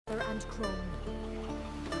and Crone.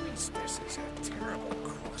 This is a terrible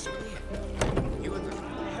crossway. You and the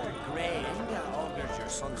grey that augurs your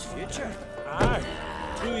son's future. Aye.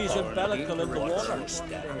 Two is umbilical in the water,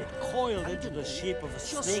 coiled into the shape of a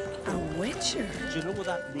snake. A witcher? Do you know what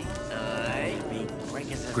that means? Aye, be quick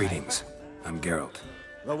as a Greetings. I'm Geralt.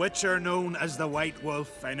 The Witcher known as the White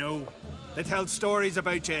Wolf, I know. They tell stories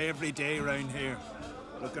about you every day round here.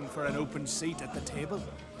 Looking for an open seat at the table?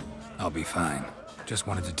 I'll be fine. Just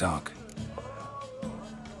wanted to talk.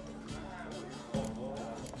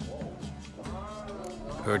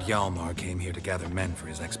 Heard Hjalmar came here to gather men for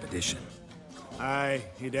his expedition. Aye,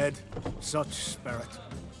 he did. Such spirit.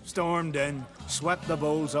 Stormed in, swept the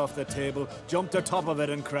bowls off the table, jumped atop of it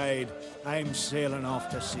and cried, "I'm sailing off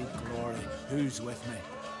to seek glory. Who's with me?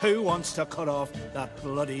 Who wants to cut off that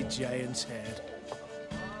bloody giant's head?"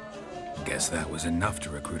 Guess that was enough to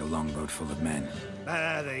recruit a longboat full of men.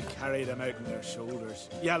 They carried him out on their shoulders,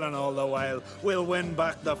 yelling all the while, "We'll win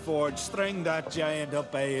back the forge, string that giant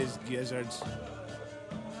up by his gizzards."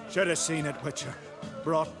 Should have seen it, Witcher.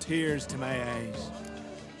 Brought tears to my eyes.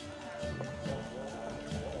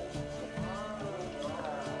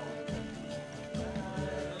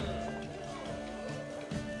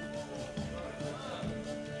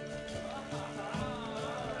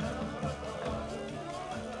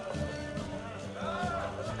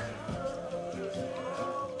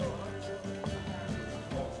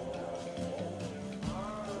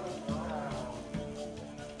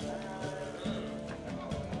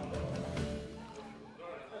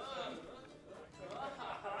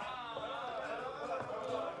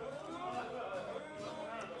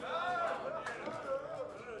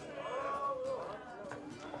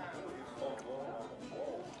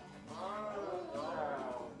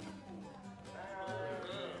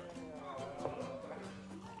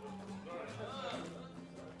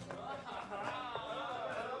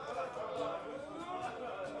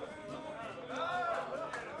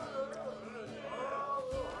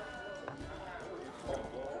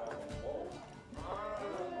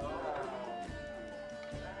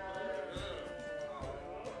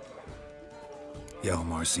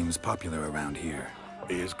 Hjalmar seems popular around here.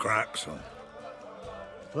 He is crack, son.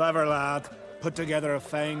 Clever lad. Put together a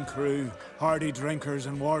fine crew. Hardy drinkers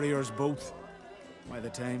and warriors both. By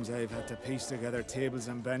the times I've had to piece together tables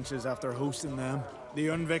and benches after hosting them. The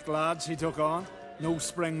Undvik lads he took on. No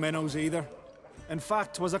spring minnows either. In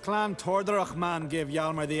fact, 'twas a clan Tordarach man gave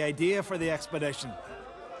Hjalmar the idea for the expedition.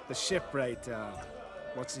 The shipwright,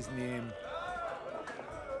 what's his name?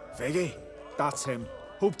 Viggy? That's him.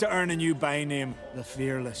 Hoped to earn a new byname, the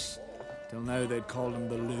Fearless. Till now they'd called him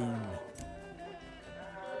the Loon.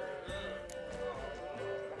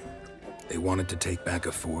 They wanted to take back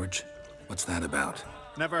a forge? What's that about?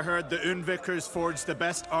 Never heard the Undvikers forged the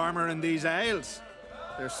best armor in these isles.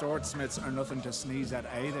 Their swordsmiths are nothing to sneeze at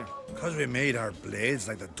either. Because we made our blades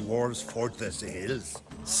like the dwarves forged the sails.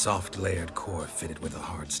 Soft layered core fitted with a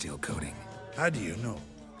hard steel coating. How do you know?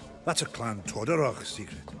 That's a Clan Tordarach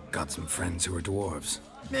secret. Got some friends who are dwarves.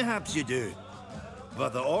 Mayhaps you do.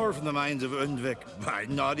 But the ore from the mines of Undvik, why,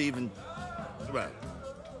 not even... Well,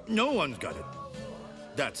 no one's got it.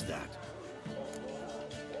 That's that.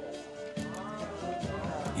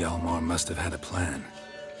 Hjalmar must have had a plan.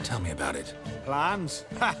 Tell me about it. Plans?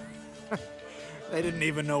 Ha! They didn't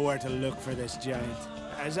even know where to look for this giant.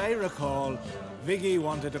 As I recall, Viggy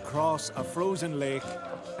wanted to cross a frozen lake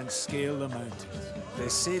and scale the mountains. They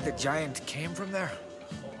say the giant came from there.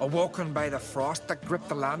 Awoken by the frost that gripped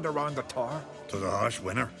the land around the tower. To the harsh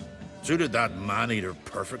winter. Suited that man-eater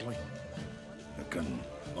perfectly. It can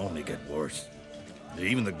only get worse.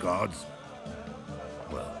 Even the gods...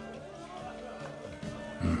 well...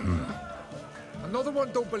 Another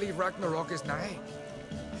one don't believe Ragnarok is nigh.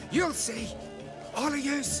 You'll see. All of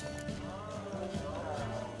yous.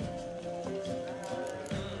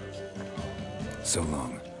 So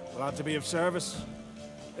long. Glad to be of service.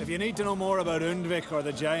 If you need to know more about Undvik or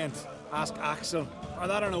the giant, ask Axel, or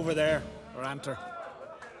that one over there, or Anter.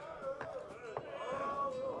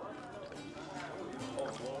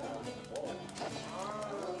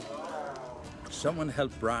 Someone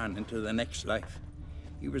helped Bran into the next life.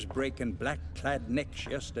 He was breaking black-clad necks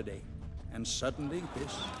yesterday, and suddenly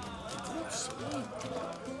this...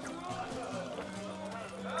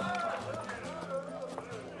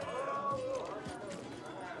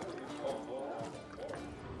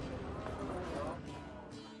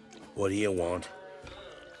 What do you want?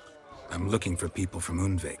 I'm looking for people from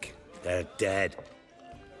Undvik. They're dead.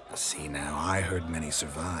 See now, I heard many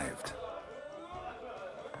survived.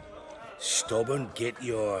 Stubborn, get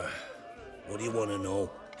your... What do you want to know?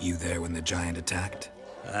 You there when the giant attacked?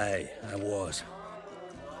 Aye, I was.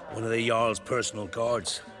 One of the Jarl's personal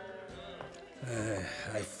guards.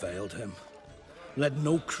 I failed him. Led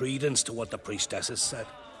no credence to what the priestesses said.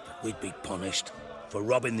 That we'd be punished for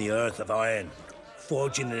robbing the earth of iron,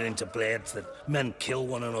 forging it into blades that men kill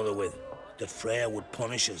one another with, that Freya would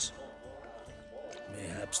punish us.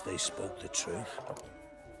 Mayhaps they spoke the truth.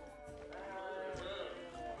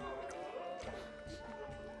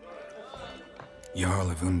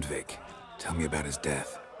 Jarl of Undvik. Tell me about his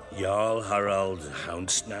death. Jarl Harald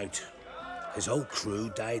Houndsnout. His whole crew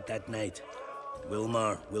died that night.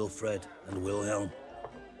 Wilmar, Wilfred, and Wilhelm.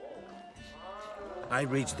 I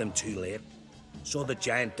reached them too late. Saw the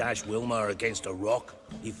giant dash Wilmar against a rock.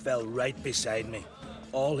 He fell right beside me.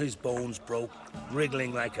 All his bones broke,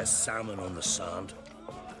 wriggling like a salmon on the sand.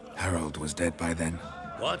 Harold was dead by then?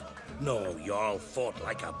 What? No, Jarl fought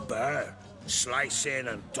like a bear. Slicing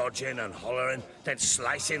and dodging and hollering, then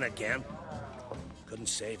slicing again. Couldn't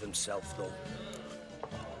save himself, though.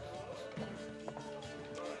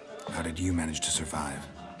 How did you manage to survive?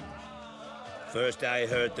 First I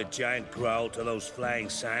heard the giant growl to those flying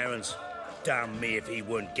sirens. Damn me if he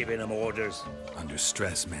weren't giving them orders. Under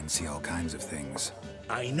stress, men see all kinds of things.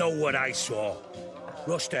 I know what I saw.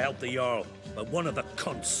 Rushed to help the Jarl, but one of the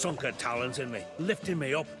cunts sunk her talons in me, lifting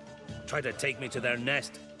me up. Tried to take me to their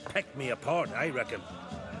nest. Pecked me apart, I reckon.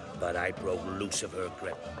 But I broke loose of her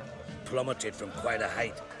grip. Plummeted from quite a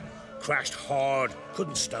height. Crashed hard,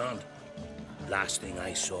 couldn't stand. Last thing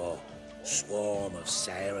I saw, swarm of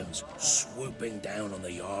sirens swooping down on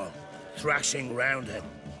the Jarl, thrashing round him.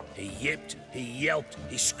 He yipped, he yelped,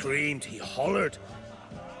 he screamed, he hollered.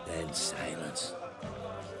 Then silence.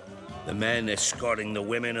 The men escorting the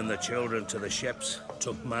women and the children to the ships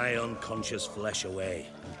took my unconscious flesh away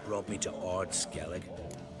and brought me to Ard Skellig.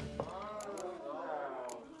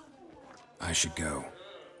 I should go.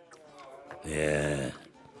 Yeah.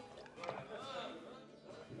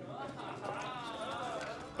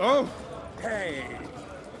 Oh! Hey!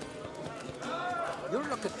 You're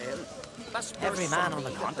looking ill. That's Every man on the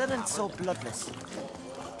continent's so bloodless.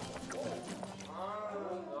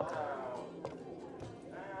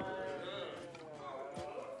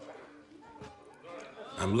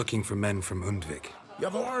 I'm looking for men from Undvik.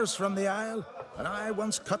 You've oars from the Isle, and I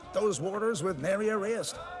once cut those waters with nary a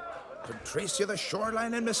race. Could trace you the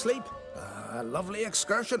shoreline in my sleep. A lovely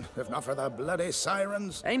excursion, if not for the bloody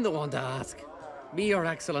sirens. I'm the one to ask. Me, your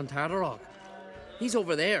excellent Tardarok. He's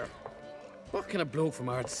over there. What can a bloke from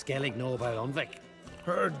Ard Skellig know about Undvik?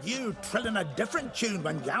 Heard you trilling a different tune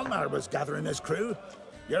when Hjalmar was gathering his crew.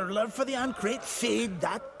 Your love for the Ancrate fade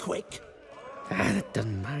that quick. That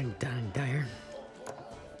doesn't mind dang dire.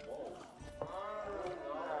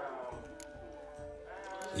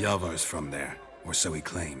 Yavar's from there, or so he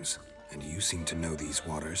claims. And you seem to know these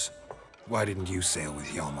waters. Why didn't you sail with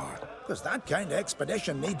Hjalmar? Because that kind of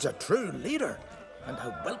expedition needs a true leader. And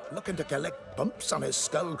a whelp looking to collect bumps on his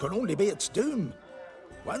skull could only be its doom.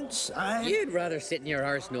 Once I... You'd rather sit in your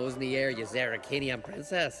arse nose in the air, you Zarakanian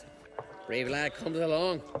princess. Brave lad comes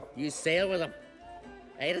along. You sail with him.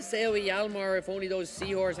 I'd have sailed with Hjalmar if only those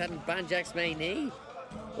seahorses hadn't banjaxed my knee.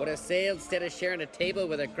 Would have sailed instead of sharing a table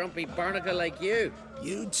with a grumpy barnacle like you.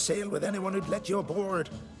 You'd sail with anyone who'd let you aboard.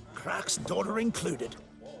 Crack's daughter included.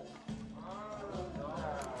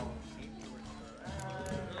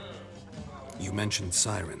 You mentioned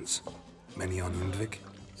sirens. Many on Undvik?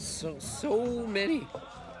 So many.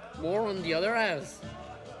 More on the other halves.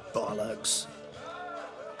 Bollocks.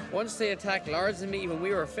 Once they attacked Lars and me when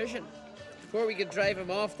we were fishing. Before we could drive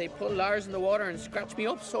him off, they pulled Lars in the water and scratched me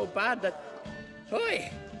up so bad that...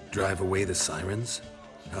 Oi! Drive away the sirens?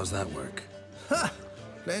 How's that work? Ha!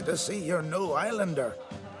 Plain to see you're no islander.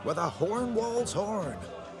 With a Hornwall's horn.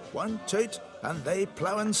 One toot, and they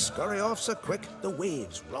plough and scurry off so quick the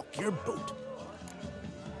waves rock your boat.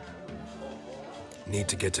 Need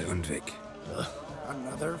to get to Undvik.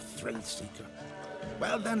 Another thrill seeker.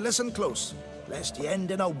 Well then, listen close, lest ye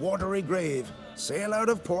end in a watery grave. Sail out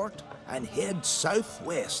of port and head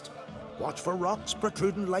southwest. Watch for rocks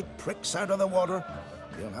protruding like pricks out of the water.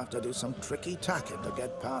 You'll have to do some tricky tacking to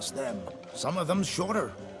get past them. Some of them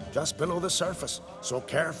shorter, just below the surface, so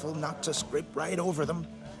careful not to scrape right over them.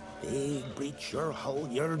 They breach your hull,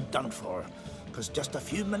 you're done for. 'Cause just a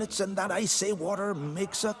few minutes in that icy water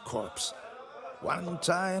makes a corpse. One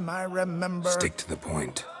time I remember... Stick to the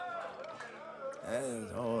point.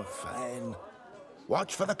 Oh, fine.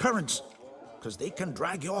 Watch for the currents, 'cause they can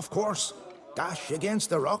drag you off course. Dash against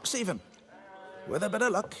the rocks even. With a bit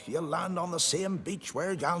of luck, you'll land on the same beach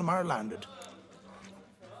where Hjalmar landed.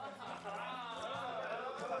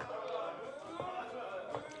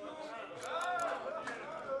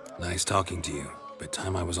 Nice talking to you, but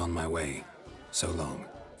time I was on my way. So long.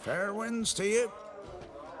 Fair winds to you.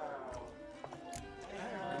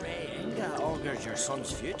 Grey Inga augurs your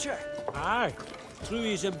son's future. Aye, threw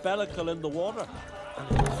his umbilical in the water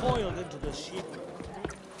and coiled into the sheep.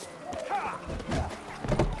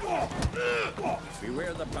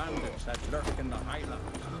 Beware the bandits that lurk in the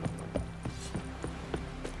highlands.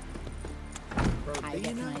 I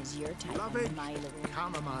recognize your type Lovage, a mile away.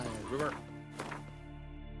 chamomile. River.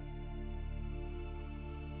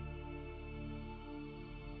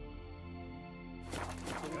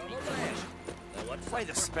 Why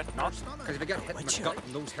the spit not? Because if you get hit in the gut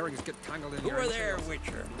and those herrings get tangled in Who your are there, entrails.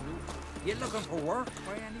 Witcher? You looking for work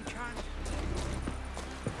by any chance?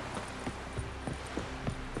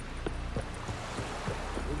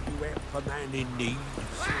 Will you help a man in need?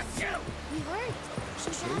 We heard.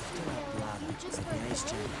 She's after that bladder. You just The ice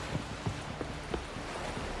chamber.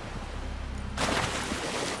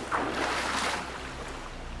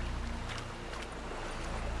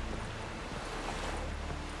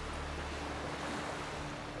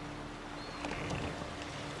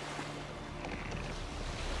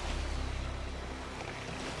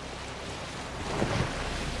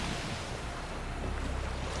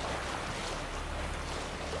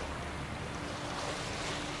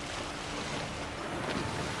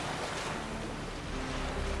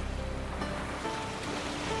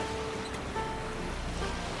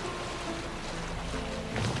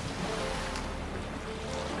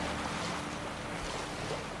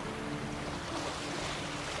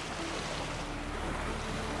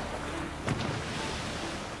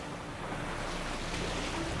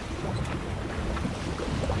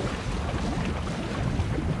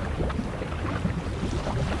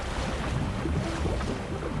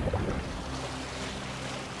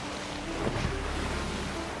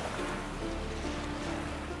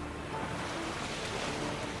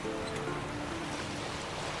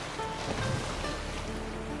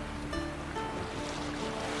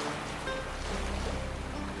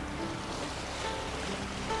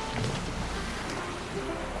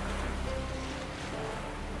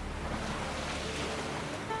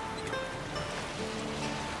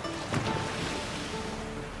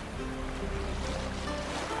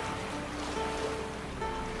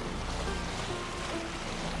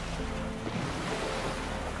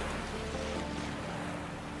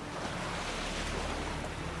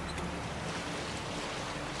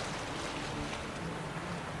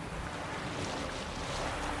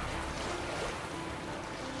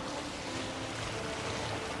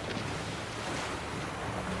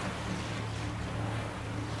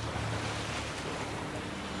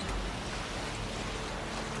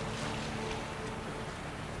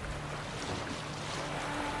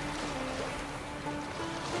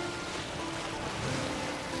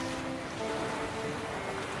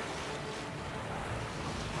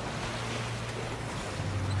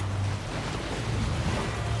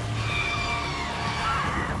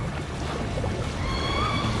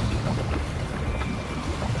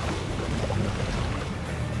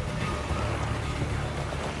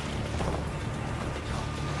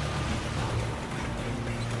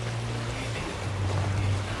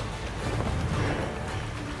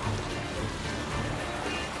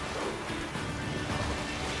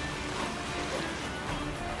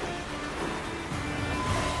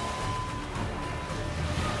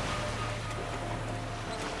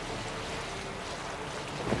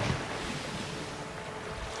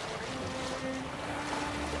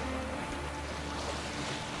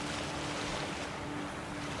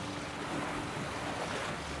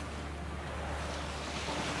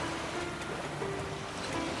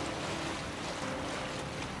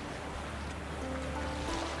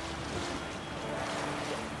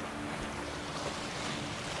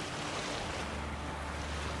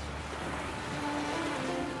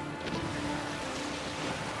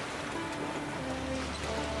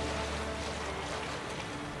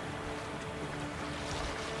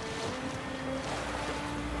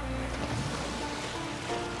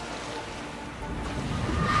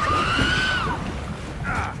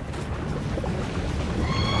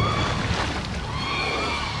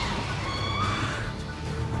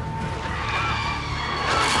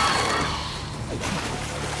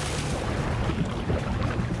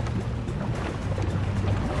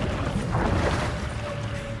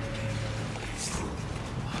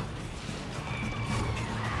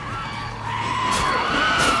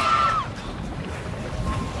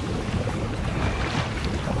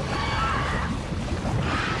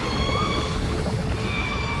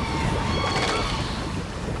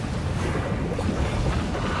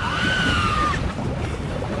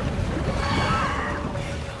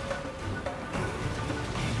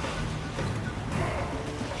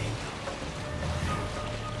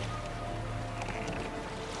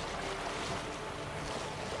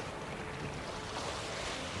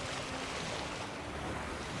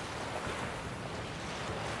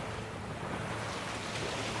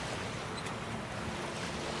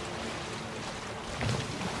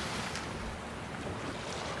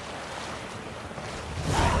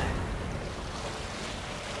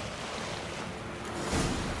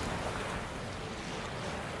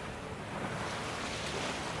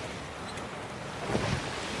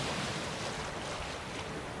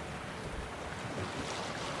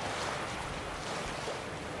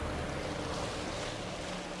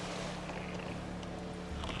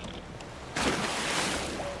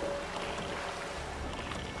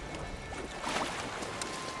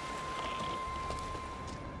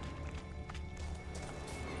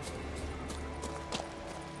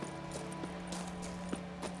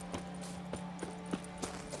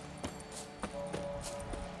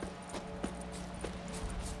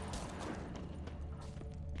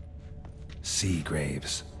 Sea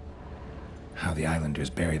graves. How the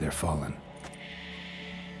islanders bury their fallen.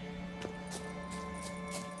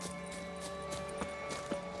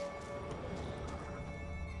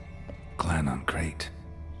 Clan on Crate.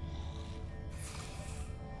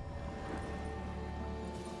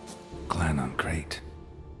 Clan on Crate.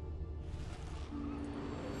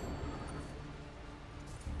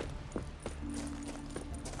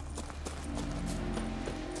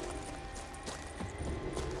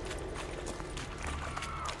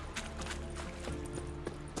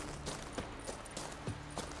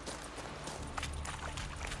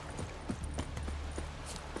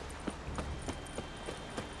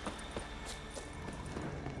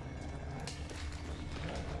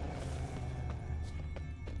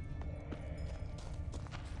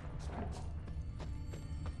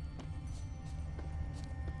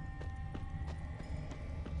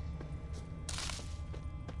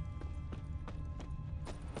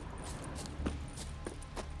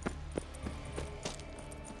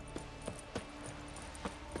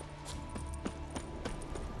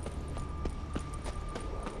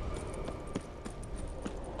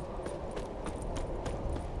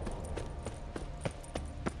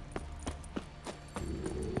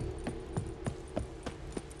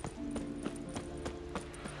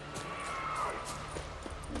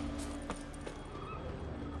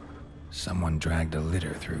 Someone dragged a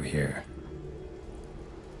litter through here.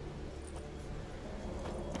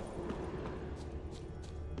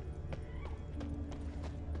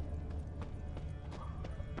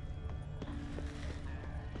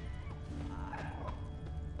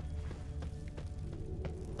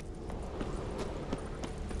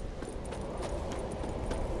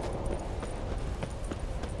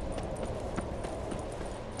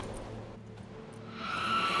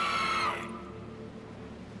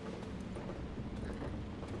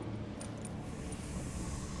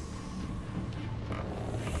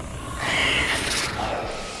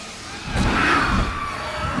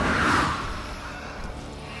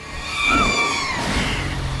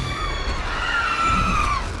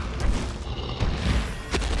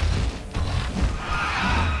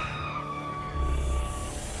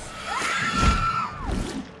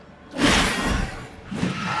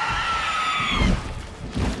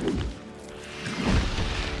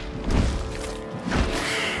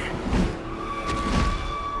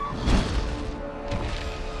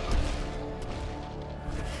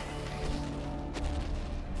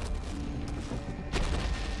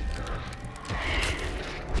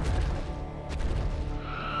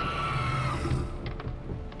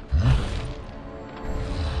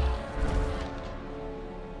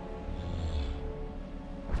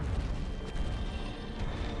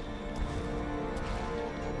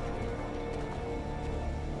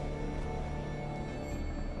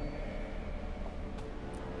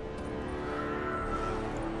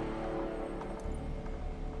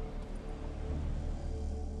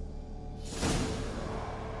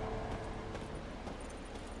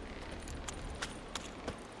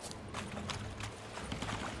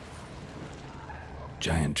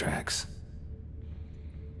 Giant tracks.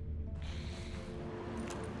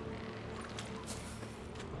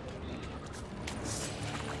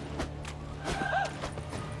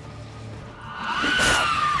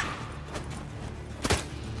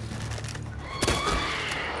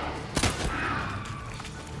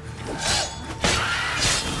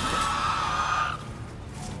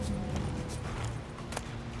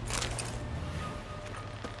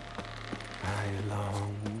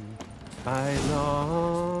 I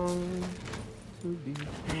long to be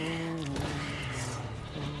home,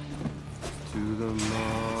 to the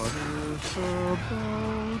modest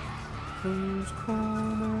abode, whose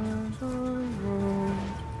corners I roam,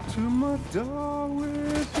 to my dog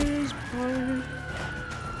with his pipe,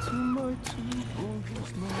 to my two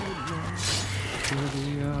boys, my love, to the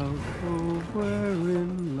alcove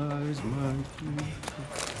wherein lies my beautiful.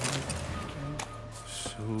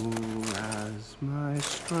 So as my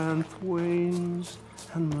strength wanes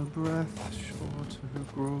and my breath shorter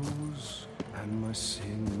grows and my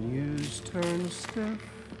sinews turn stiff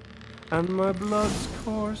and my blood's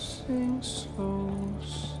coursing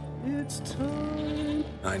slows, it's time.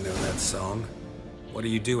 I know that song. What are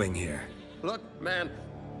you doing here? Look, man,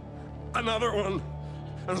 another one.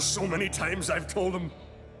 And so many times I've told him.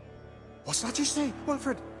 What's that you say,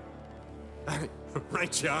 Wilfred?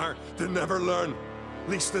 Right you are. They never learn. At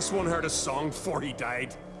least this one heard a song before he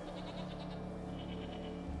died.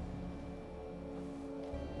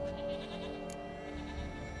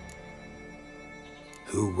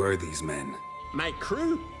 Who were these men? My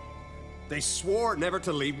crew. They swore never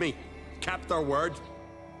to leave me. Kept their word.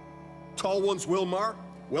 Tall one's Wilmar,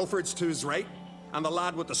 Wilfred's to his right, and the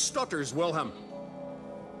lad with the stutter's Wilhelm.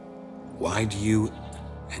 Why do you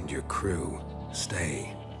and your crew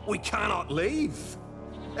stay? We cannot leave.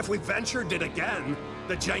 If we ventured it again,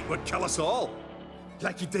 the giant would kill us all,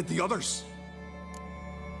 like he did the others.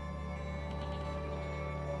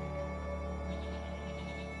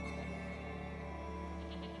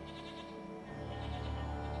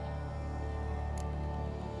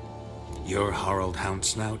 You're Harald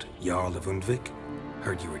Houndsnout, Jarl of Undvik?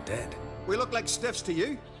 Heard you were dead. We look like stiffs to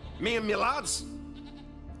you? Me and me lads?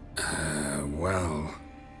 Well...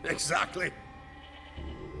 Exactly.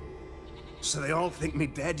 So they all think me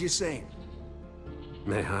dead, you say?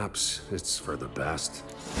 Mayhaps it's for the best.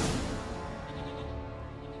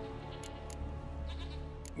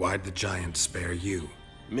 Why'd the giant spare you?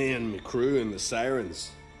 Me and me crew and the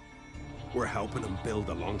Sirens. We're helping him build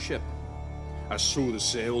a longship. I sew the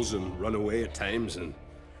sails and run away at times, and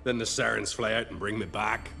then the Sirens fly out and bring me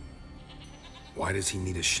back. Why does he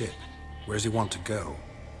need a ship? Where's he want to go?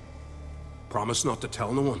 Promise not to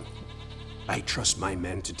tell no one. I trust my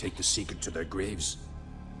men to take the secret to their graves.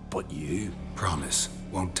 But you... Promise.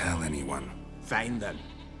 Won't tell anyone. Fine then.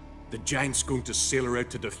 The giant's going to sail her out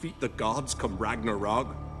to defeat the gods come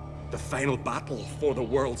Ragnarok. The final battle for the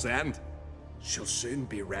world's end. She'll soon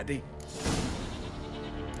be ready.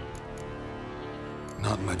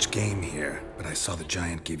 Not much game here, but I saw the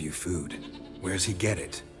giant give you food. Where's he get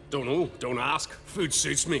it? Don't know, don't ask. Food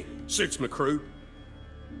suits me, suits my crew.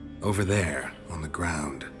 Over there, on the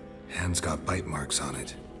ground. Hand's got bite marks on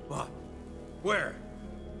it. What? Where?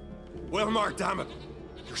 Wilmar, damn it.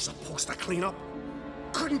 You're supposed to clean up.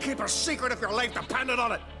 Couldn't keep a secret if your life depended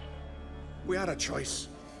on it. We had a choice.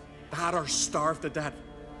 Had her starve to death.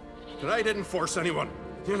 But I didn't force anyone.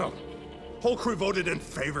 You know, whole crew voted in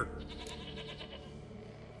favor.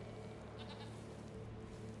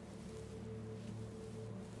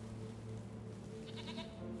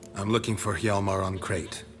 I'm looking for Hjalmar on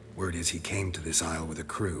Crate. Word is he came to this isle with a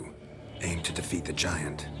crew, aimed to defeat the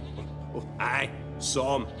giant. Oh, aye,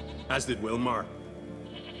 saw him, as did Wilmar.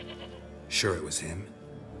 Sure it was him?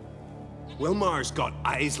 Wilmar's got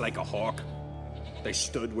eyes like a hawk. They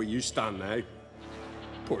stood where you stand now.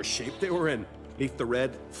 Poor shape they were in, neath the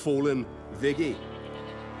red, Folin, Viggy.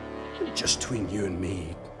 Just between you and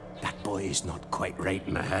me, that boy's not quite right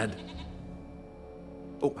in the head.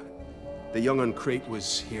 Oh, the young on Crate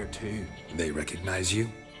was here too. They recognize you?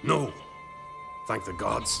 No. Thank the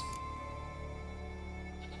gods.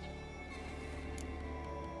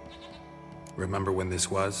 Remember when this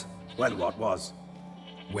was? When what was?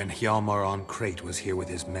 When Hjalmar on Crate was here with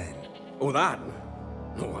his men. Oh, that?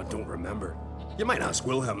 No, I don't remember. You might ask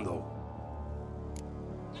Wilhelm, though.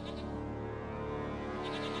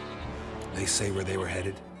 They say where they were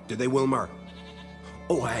headed? Did they, Wilmar?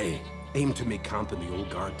 Oh, aye. Aim to make camp in the old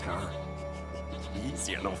guard tower.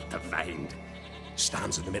 Easy enough to find.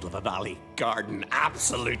 Stands in the middle of a valley. Garden,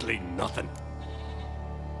 absolutely nothing.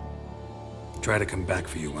 Try to come back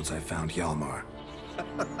for you once I've found Hjalmar.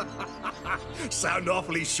 Sound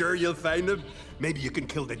awfully sure you'll find him? Maybe you can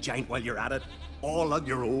kill the giant while you're at it. All on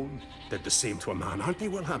your own. They're the same to a man, aren't they,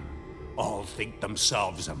 Wilhelm? All think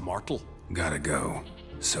themselves immortal. Gotta go.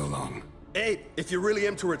 So long. Hey, if you really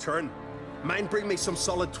aim to return, mind bring me some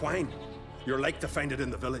solid twine. You're like to find it in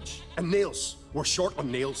the village. And nails. We're short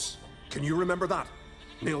on nails. Can you remember that?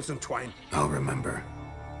 Nails and twine. I'll remember.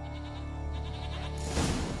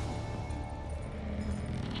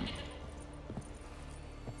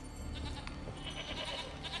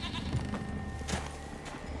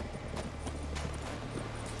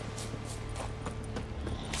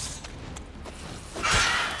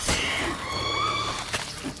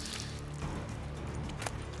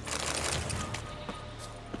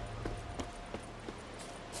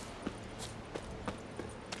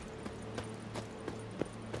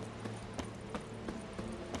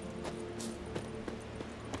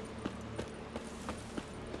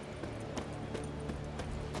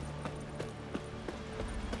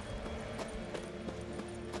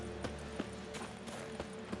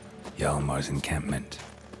 Hjalmar's encampment.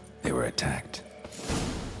 They were attacked.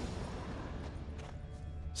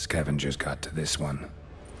 Scavengers got to this one.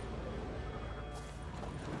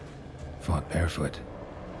 Fought barefoot.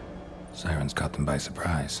 Sirens caught them by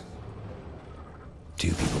surprise.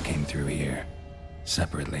 2 people came through here.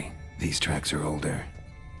 Separately. These tracks are older.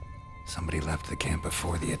 Somebody left the camp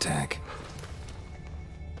before the attack.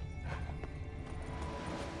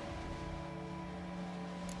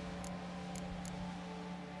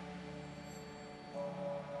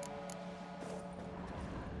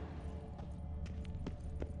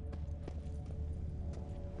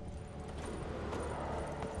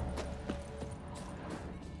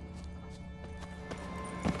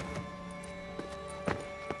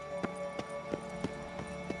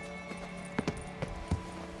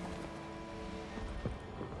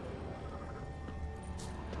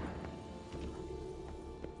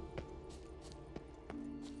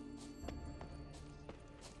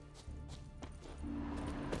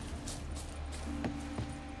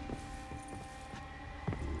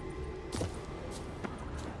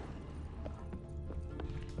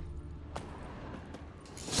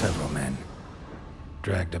 Several men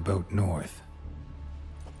dragged a boat north.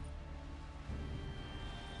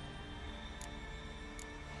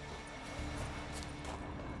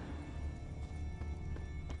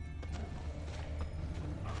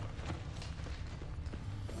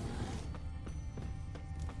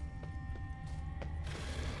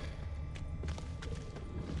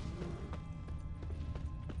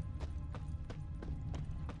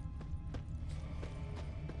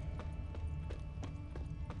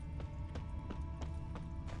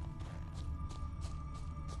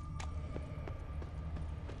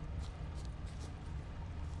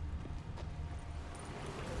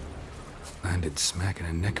 Landed smack in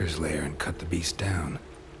a necker's lair and cut the beast down.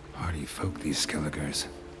 Hardy folk, these Skelligers.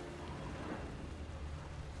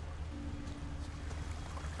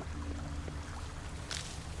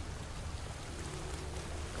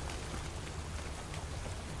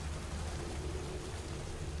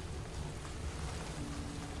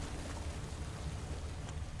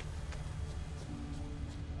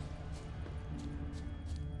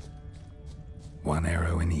 One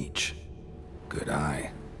arrow in each. Good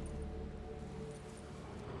eye.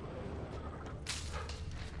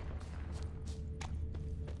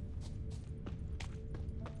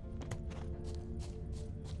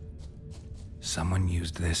 Someone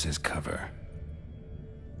used this as cover.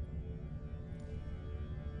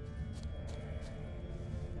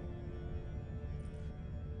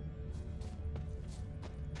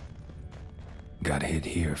 Got hit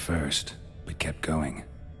here first, but kept going.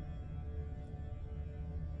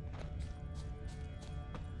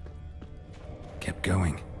 Kept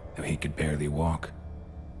going, though he could barely walk.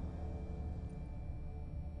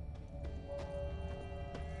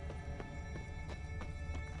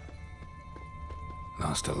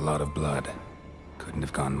 Lost a lot of blood. Couldn't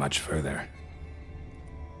have gone much further.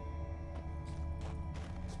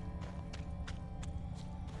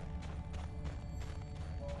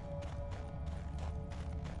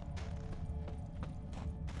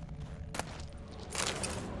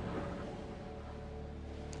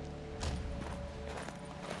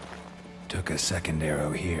 Took a second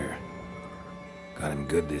arrow here. Got him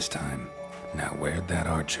good this time. Now where'd that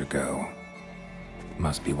archer go?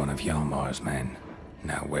 Must be one of Hjalmar's men.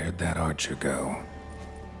 Now where'd that archer go?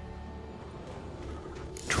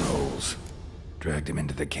 Trolls. Dragged him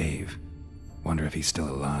into the cave. Wonder if he's still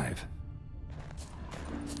alive.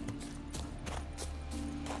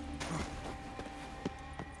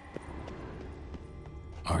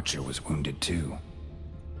 Archer was wounded too.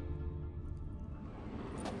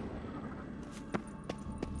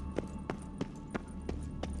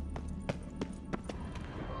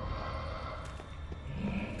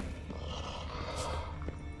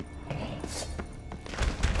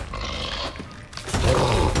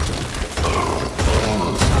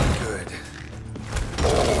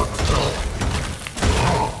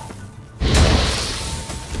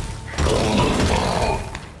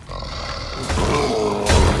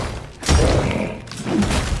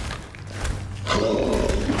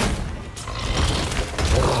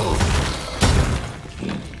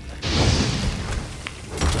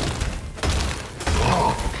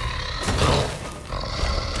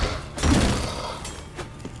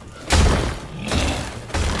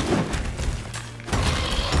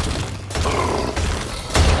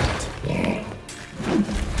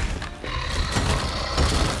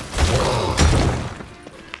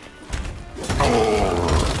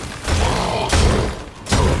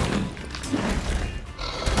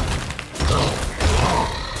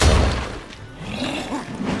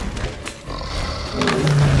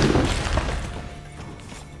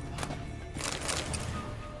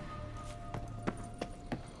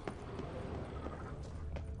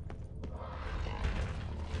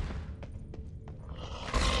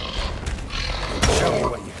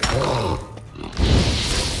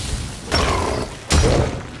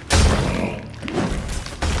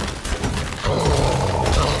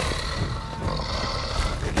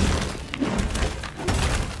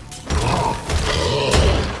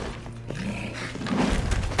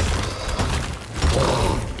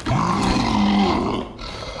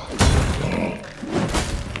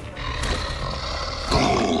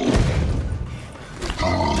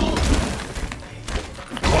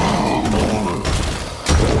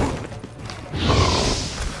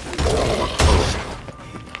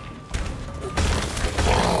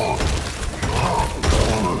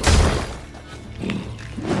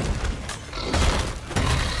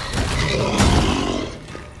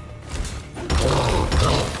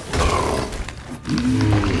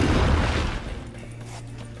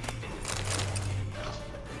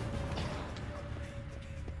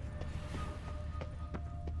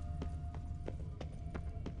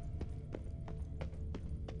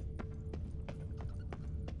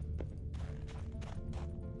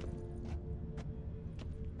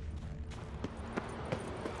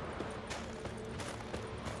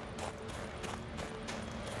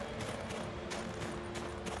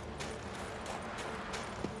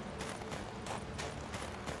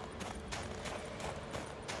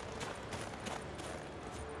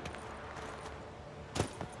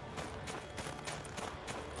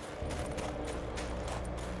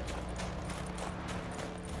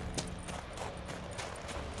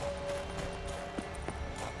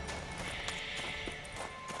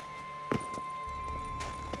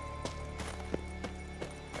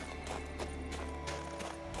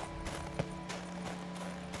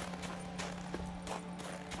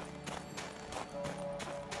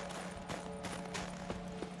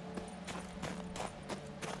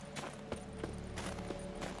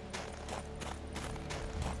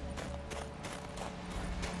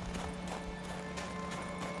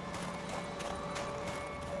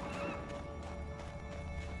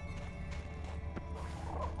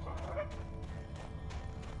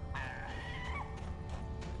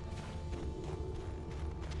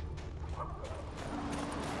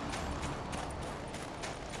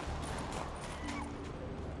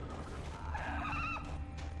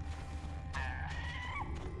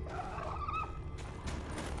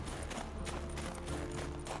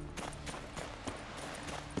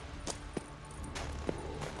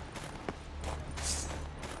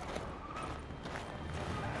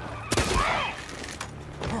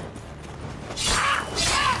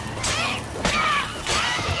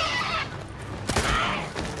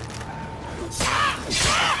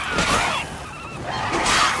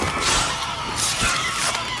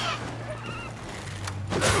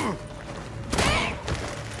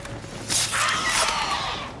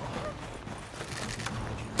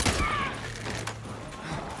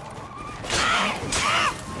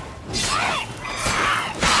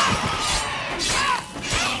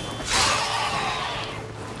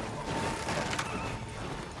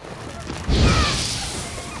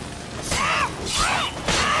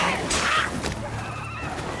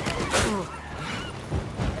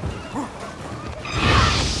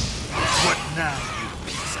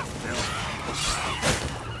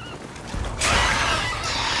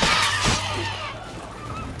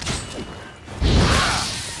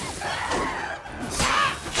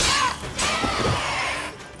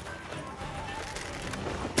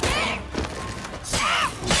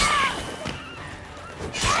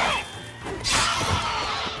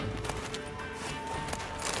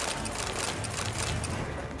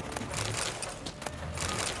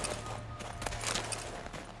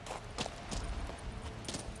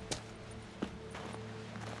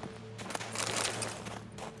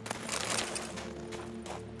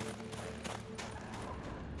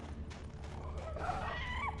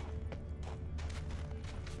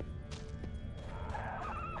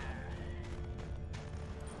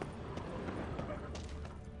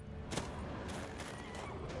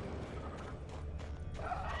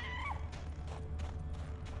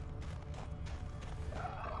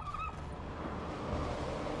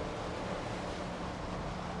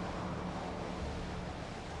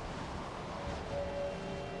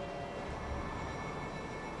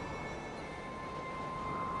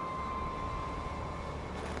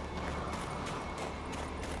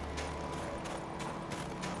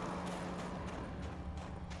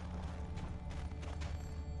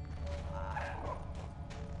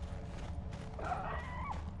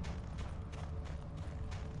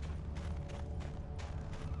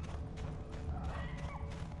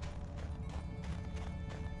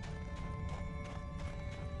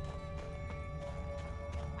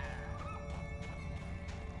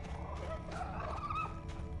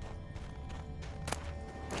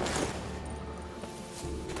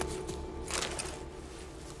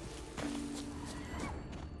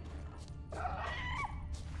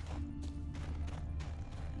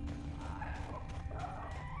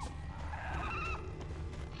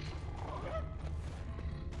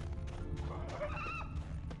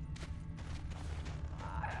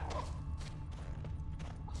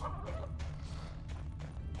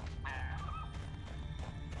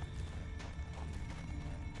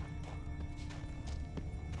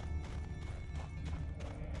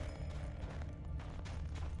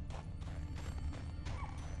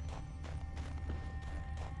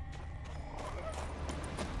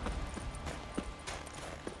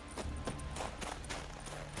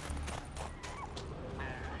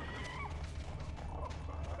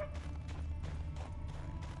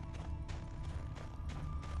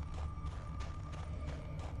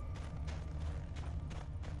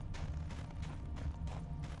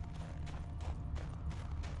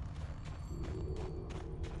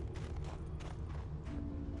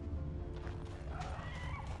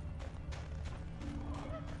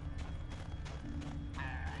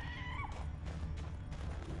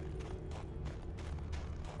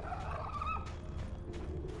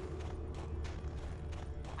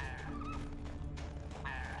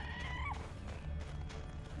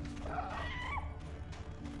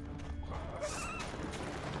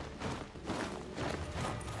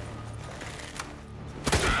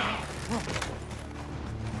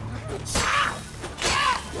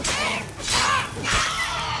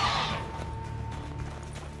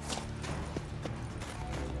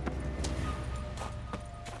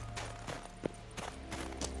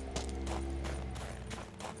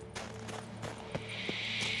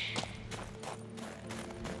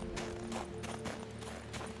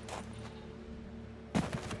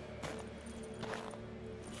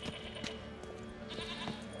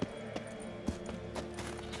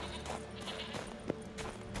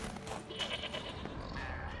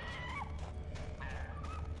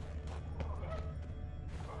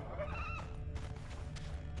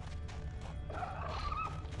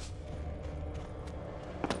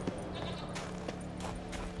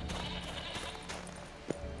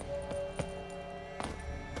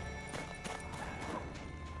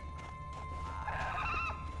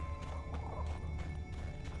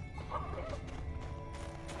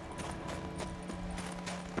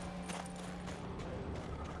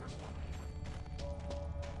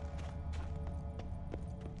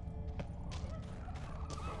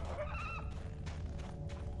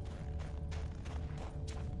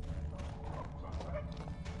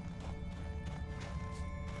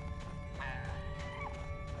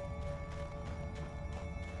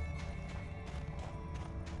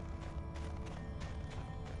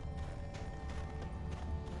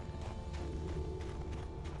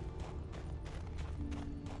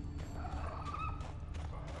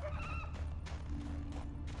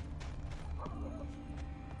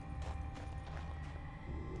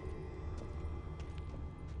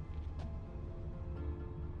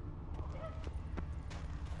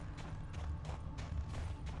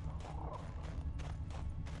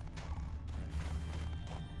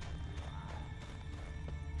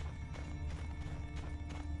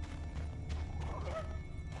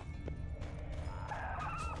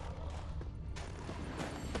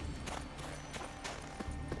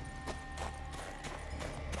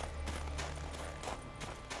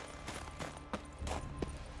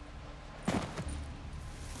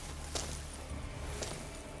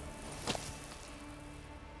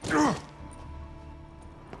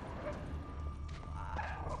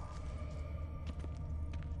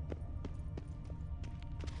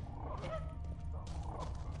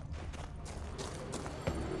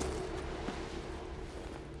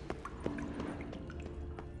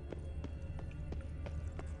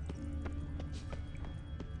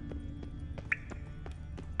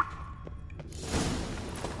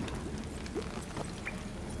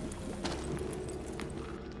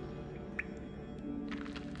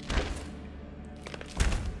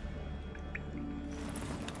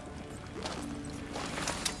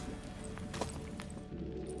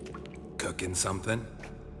 cooking something?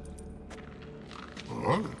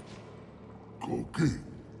 Huh? Cookie?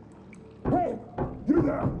 Hey! You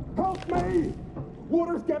there! Help me!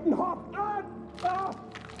 Water's getting hot!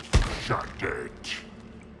 Shut it!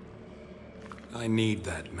 I need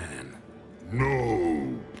that man.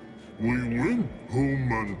 No! We went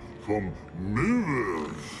home and from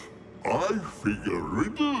mirrors. I figure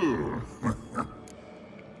riddle.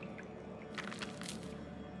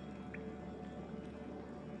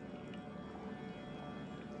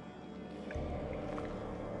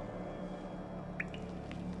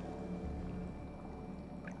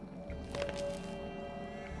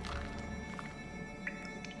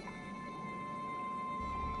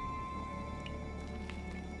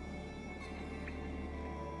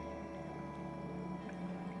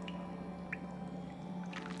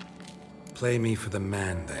 Play me for the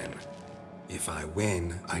man, then. If I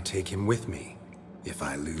win, I take him with me. If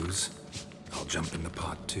I lose, I'll jump in the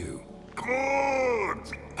pot too. Good!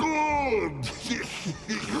 Good!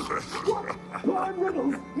 Climb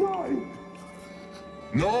riddles! No!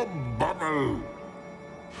 No bubble!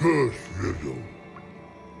 First riddle.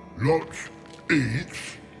 Lots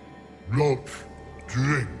eats, lots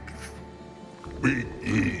drinks. Big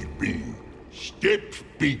E B. Steps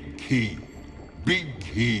big key. Big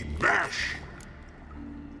key bash.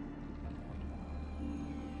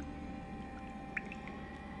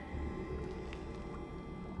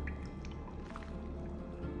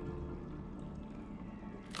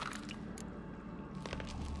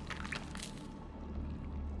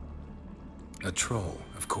 A troll,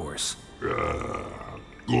 of course.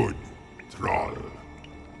 Good, troll.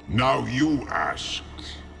 Now you ask.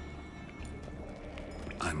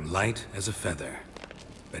 I'm light as a feather,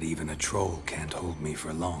 but even a troll can't hold me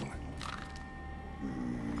for long.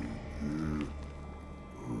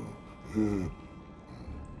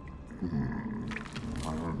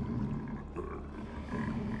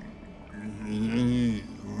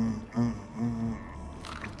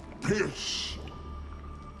 Piss.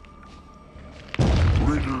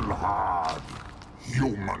 Riddle hard.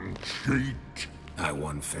 Human cheat. I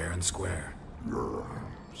won fair and square.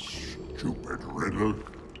 Stupid riddle.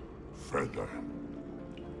 Feather.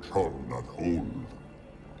 Troll not hold.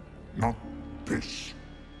 Not piss.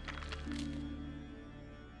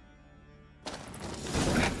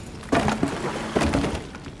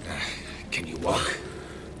 Can you walk?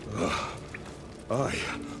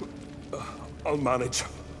 I'll manage.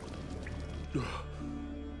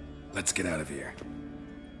 Let's get out of here.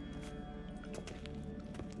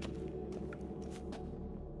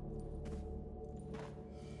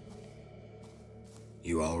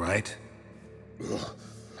 You all right?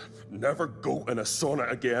 Never go in a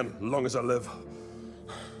sauna again, long as I live.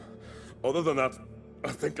 Other than that, I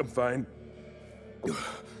think I'm fine.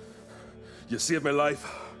 You saved my life.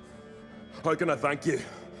 How can I thank you?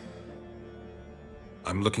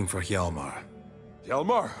 I'm looking for Hjalmar.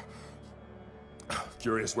 Hjalmar?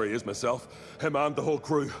 Curious where he is myself. Him and the whole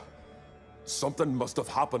crew. Something must have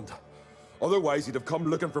happened. Otherwise, he'd have come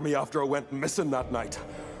looking for me after I went missing that night.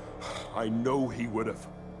 I know he would have.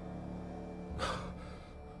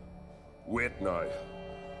 Wait now.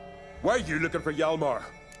 Why are you looking for Hjalmar?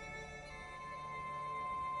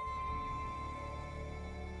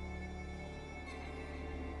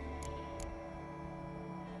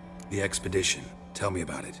 The expedition. Tell me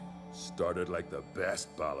about it. Started like the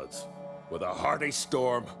best ballads. With a hearty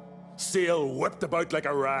storm. Sail whipped about like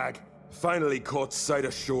a rag. Finally caught sight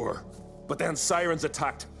of shore. But then sirens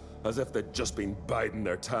attacked, as if they'd just been biding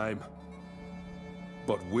their time.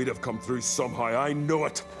 But we'd have come through somehow, I know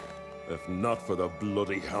it. If not for the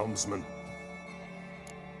bloody helmsman.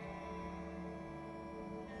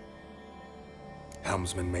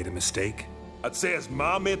 Helmsman made a mistake? I'd say his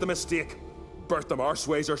ma made the mistake. Birthed them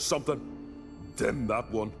arseways or something. Dim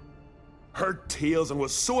that one. Heard tales and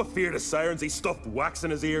was so afeard of sirens he stuffed wax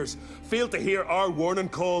in his ears. Failed to hear our warning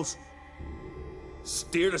calls.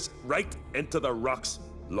 Steered us right into the rocks.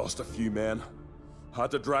 Lost a few men.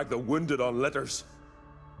 Had to drag the wounded on litters.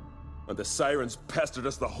 And the sirens pestered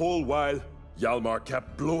us the whole while. Hjalmar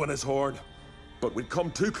kept blowing his horn. But we'd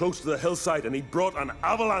come too close to the hillside and he brought an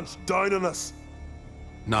avalanche down on us.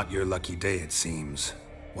 Not your lucky day, it seems.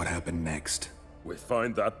 What happened next? We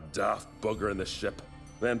found that daft bugger in the ship,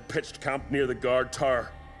 then pitched camp near the guard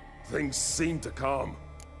tower. Things seemed to calm.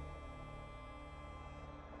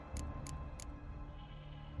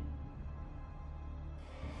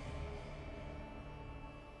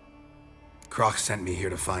 Kroch sent me here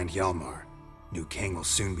to find Hjalmar. New king will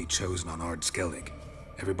soon be chosen on Ard Skellig.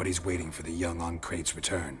 Everybody's waiting for the young Ancrate's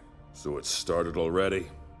return. So it's started already.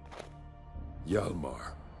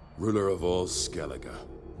 Hjalmar, ruler of all Skellige.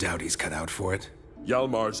 Doubt he's cut out for it.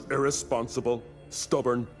 Hjalmar's irresponsible,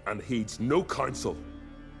 stubborn, and heeds no counsel.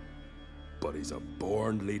 But he's a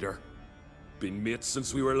born leader. Been mates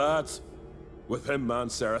since we were lads. With him, man,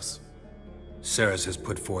 Ceres. Ceres has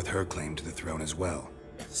put forth her claim to the throne as well.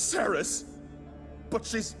 Ceres? But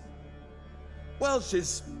she's... Well,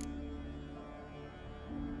 she's...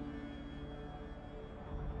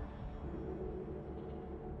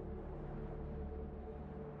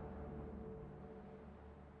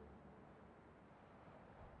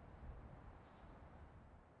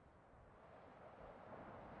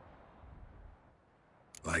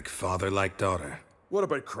 Like father, like daughter. What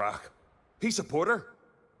about Crack? He support her?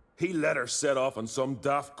 He let her set off on some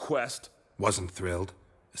daft quest. Wasn't thrilled,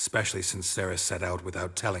 especially since Sarah set out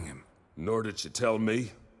without telling him. Nor did she tell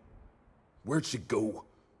me. Where'd she go?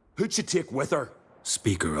 Who'd she take with her?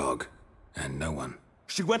 Speaker Og, and no one.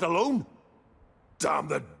 She went alone? Damn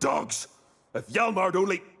the dogs! If Hjalmar'd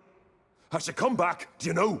only... Has she come back, do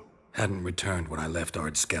you know? Hadn't returned when I left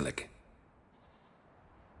Ard Skellig.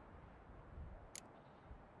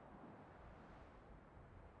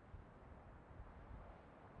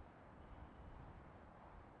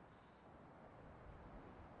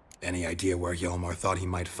 Any idea where Hjalmar thought he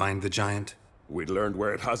might find the giant? We'd learned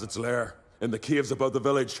where it has its lair, in the caves above the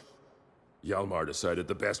village. Hjalmar decided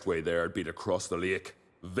the best way there'd be to cross the lake.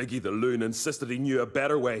 Viggy the loon insisted he knew a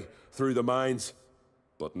better way, through the mines.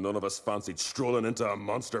 But none of us fancied strolling into a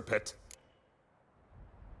monster pit.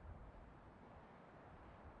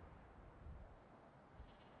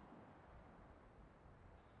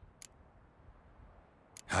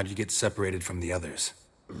 How'd you get separated from the others?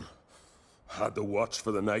 Had to watch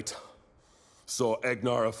for the night. Saw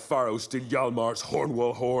Egnar of Faro steal Hjalmar's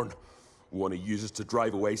Hornwall horn, one he uses to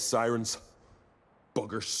drive away sirens.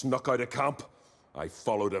 Bugger snuck out of camp. I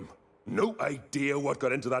followed him. No idea what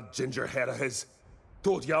got into that ginger head of his.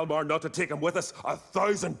 Told Hjalmar not to take him with us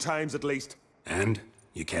 1,000 times at least. And?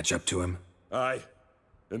 You catch up to him? Aye.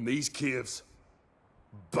 In these caves.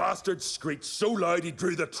 Bastard screeched so loud he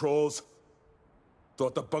drew the trolls.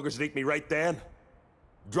 Thought the buggers would eat me right then.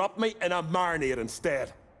 Dropped me in a marinade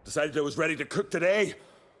instead. Decided I was ready to cook today.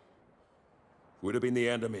 Would have been the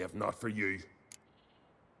end of me if not for you.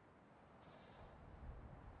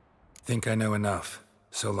 Think I know enough.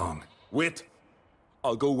 So long. Wait.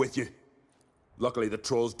 I'll go with you. Luckily the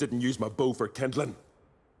trolls didn't use my bow for kindling.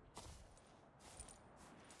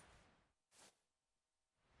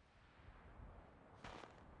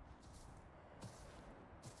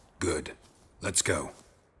 Good. Let's go.